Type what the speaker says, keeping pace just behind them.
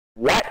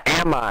What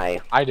am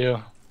I? I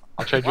do.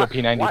 I'll trade you a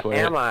P90 what for it.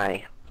 What it. am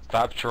I?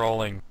 Stop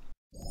trolling.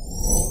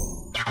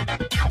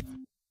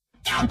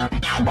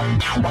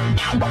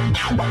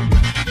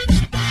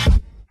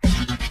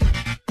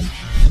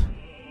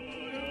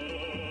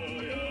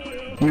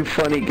 You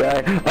funny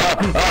guy.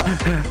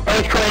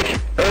 Earthquake!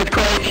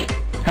 Earthquake!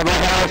 At my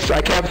house,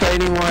 I can't play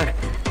anymore.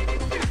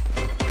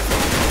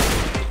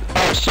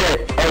 Oh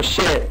shit, oh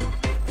shit.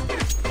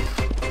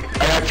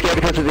 I got scared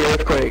because of the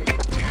earthquake.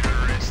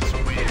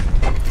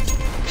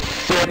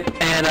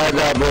 Sip and a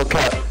double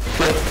cup.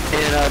 Sip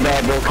and a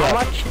double cup. How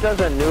much does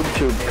a noob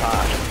tube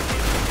cost?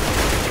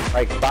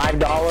 Like $5?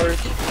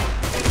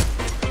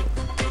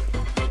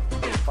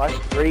 Plus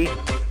 3?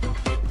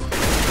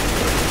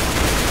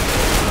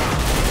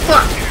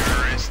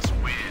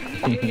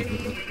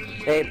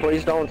 Hey,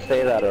 please don't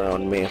say that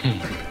around me.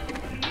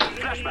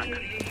 Flashback.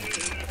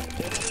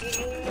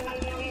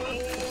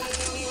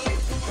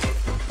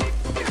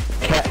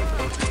 Cat.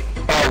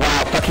 Oh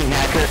wow, fucking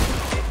hacker.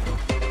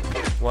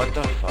 What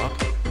the fuck?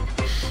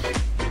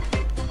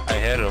 I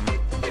hit him.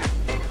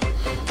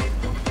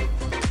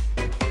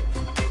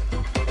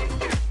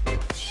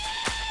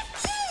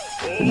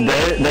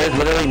 There's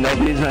literally no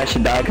reason I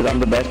should die because I'm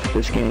the best at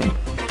this game.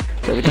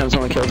 So every time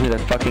someone kills me, they're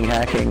fucking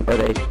hacking, or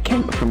they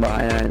came from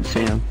behind and I didn't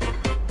see them.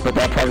 But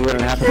that probably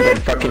wouldn't happen if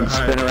they fucking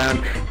spin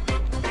around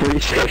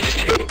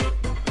 360.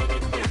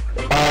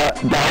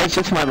 That was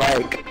just my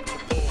mic.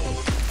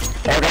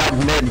 Oh god,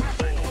 mid.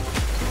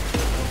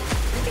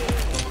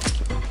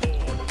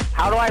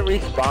 How do I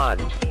respawn?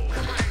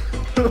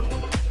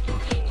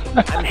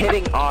 I'm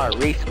hitting R,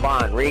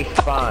 respawn,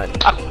 respawn.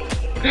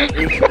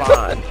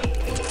 Respawn.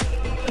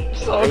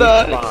 So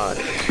done.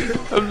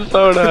 I'm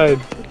so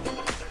done.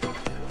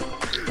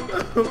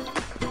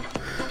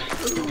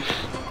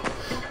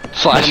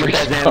 Slash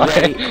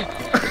respawn.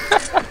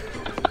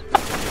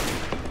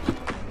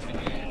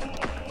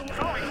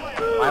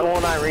 Why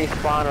won't I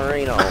respawn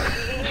Reno?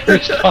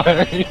 Respawn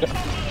Reno.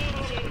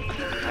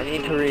 I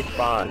need to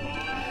respawn.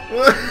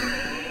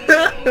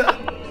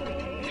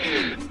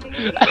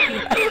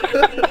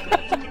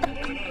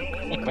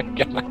 Oh my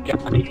god.